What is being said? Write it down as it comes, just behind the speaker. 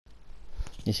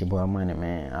It's your boy Money,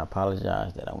 man. I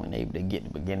apologize that I wasn't able to get the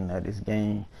beginning of this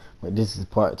game, but this is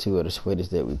part 2 of the sweaties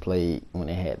that we played when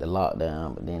they had the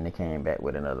lockdown, but then they came back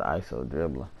with another ISO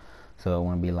dribbler. So it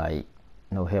wouldn't be like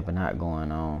no helping out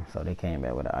going on, so they came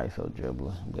back with an ISO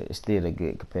dribbler. But it's still a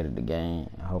good competitive game.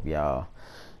 I hope y'all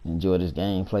enjoy this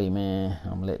gameplay, man.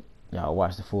 I'm gonna let y'all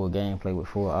watch the full gameplay with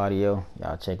full audio.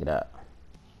 Y'all check it out.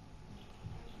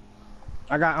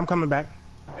 I'm coming back.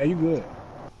 Hey, you good?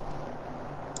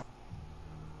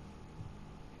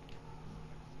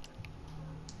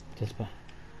 Just play.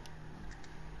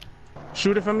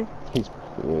 Shoot it for me. He's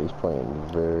playing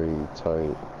very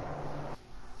tight.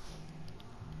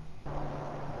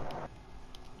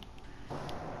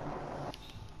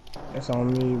 That's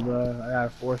on me, bro. I gotta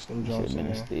force them jumps in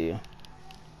there. Steal.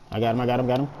 I got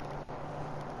him.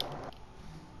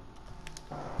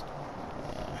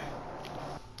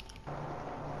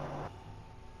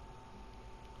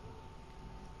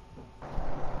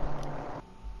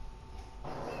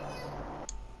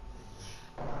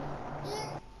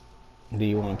 Do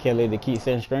you want Kelly to keep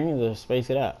setting screens or space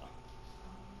it out?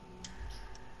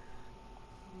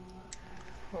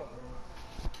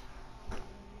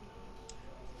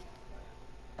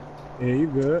 Yeah, you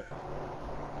good.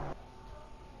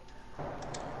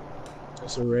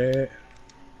 That's a red.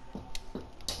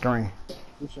 Screen.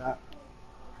 Good shot.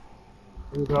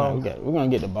 Here we go. No, we're gonna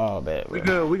get the ball back, bro. We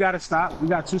good. We gotta stop. We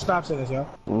got 2 stops in us, yo.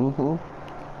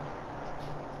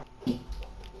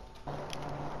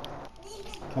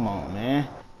 Come on, man.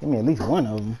 Give me at least one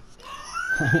of them.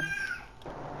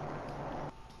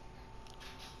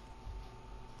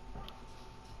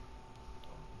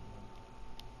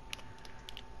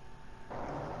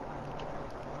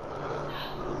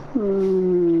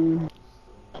 You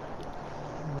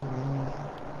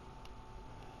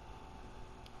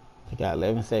got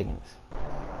 11 seconds.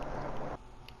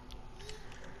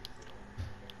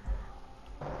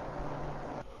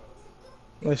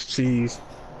 Let's cheese.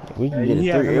 If we can get a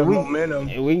 3. If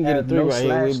we can get a 3 no right here,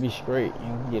 slash. we'll be straight.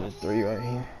 And we can get a 3 right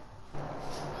here.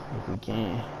 If we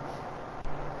can.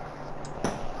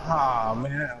 Ah,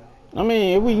 man. I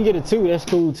mean, if we can get a 2, that's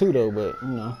cool too, though. But you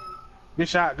know. Good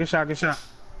shot. Good shot. Good shot.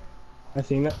 I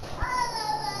seen that.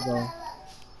 Go.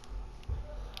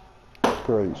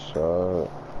 Great shot.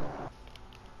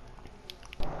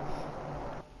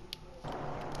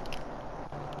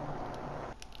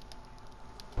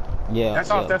 Yeah. That's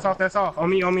off. That's off. That's off. On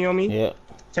me. On me. On me. Yeah.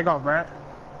 Take off, Brad.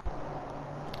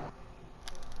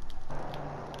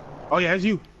 Oh yeah, it's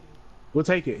you. We'll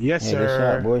take it. Yes, Yeah, sir. good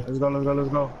shot, boy. Let's go. Let's go. Let's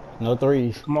go. No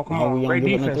 3s. Come on. Come No, on. we Great don't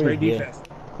give up no defense. 3s. Great Yeah. defense.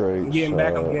 Great I'm getting shot.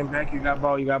 back. I'm getting back. You got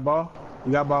ball. You got ball.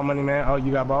 You got ball, money man. Oh,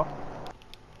 you got ball.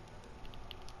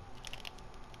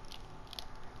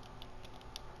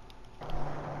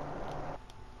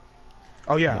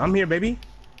 Oh yeah, I'm here, baby.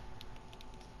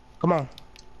 Come on.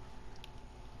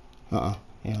 Hell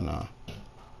no.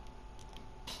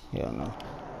 Hell no.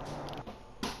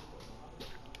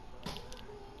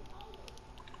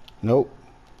 Nope.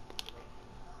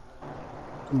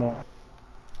 Come on.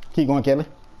 Keep going, Kelly.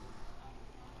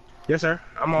 Yes, sir.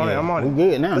 I'm on it. I'm on it. We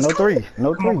good now. No 3s.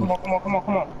 No 3s. Come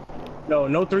on. No,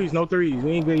 no 3s. No 3s.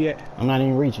 We ain't good yet. I'm not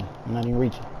even reaching.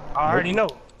 I already know.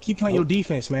 Keep playing your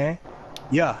defense, man.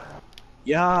 Yeah.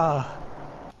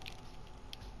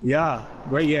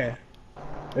 Great, yeah.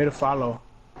 Way to follow.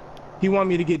 He want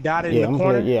me to get dotted in the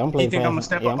corner. I'm playing. He think I'm gonna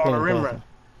step up on the rim run.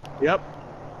 Yep.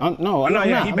 No,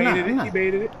 he baited it. He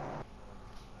baited it.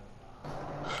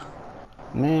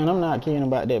 Man, I'm not caring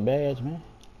about that badge, man.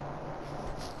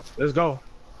 Let's go.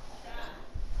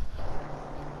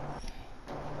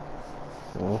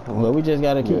 Well, we just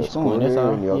gotta keep scoring. That's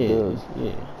all.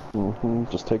 Yeah.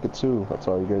 Just take it 2. That's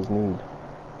all you guys need.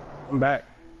 I'm back.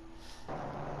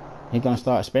 He gonna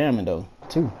start spamming though.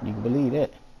 2. You can believe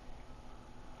that.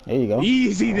 There you go.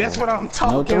 Easy. That's what I'm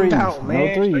talking about, man. No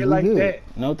 3s. Straight We like good. that.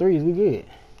 No 3s. We good.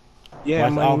 Yeah,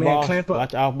 Watch money man. ball. Clamp up.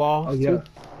 Watch off ball. Oh yeah. Too.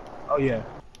 Oh yeah.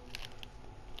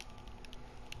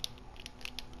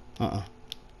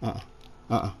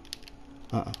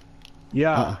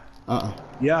 Yeah.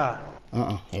 Yeah.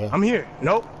 Yeah. I'm here.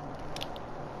 Nope.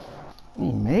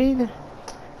 He made it.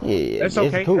 Yeah. That's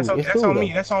okay. Cool. That's cool, on though.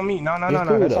 me. That's on me. No.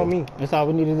 Cool, That's though. on me. That's all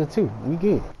we need is a 2. We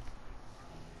good.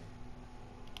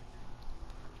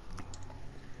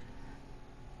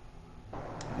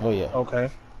 Oh yeah. Okay.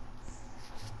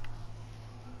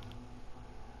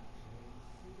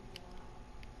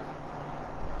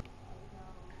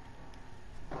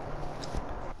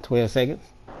 $12 seconds.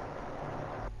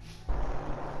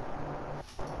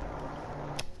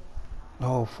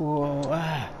 Oh, fool.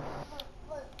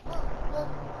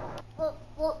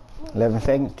 11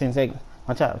 seconds, 10 seconds.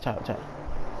 Watch out.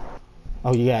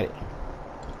 Oh, you got it.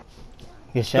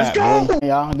 Good shot, Let's go! boy.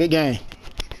 Y'all, good game.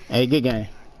 Hey, good game.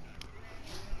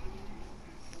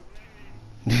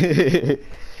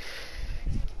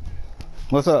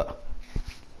 What's up?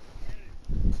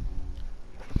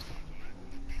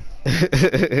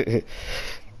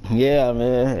 Yeah,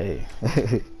 man.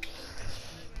 Hey.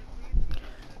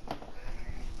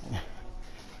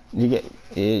 You get,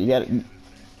 yeah,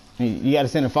 you got to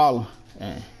send a follow.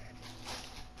 Yeah.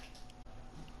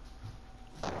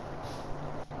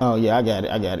 Oh yeah, I got it.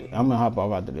 I'm gonna hop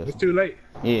off after this. It's too late.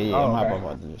 Yeah, Oh, I'm gonna okay. hop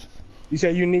off after this. You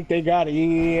said Unique, they got it.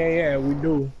 Yeah, we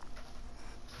do.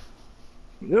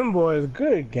 Them boys,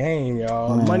 good game,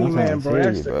 y'all. Man, Money I'm trying Man, to bro. tell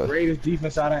That's you, the bro. greatest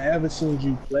defense I've ever seen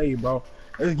you play, bro.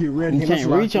 Let's get real. You Let's can't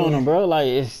lock reach on in. them, bro. Like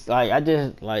it's like I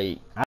just like.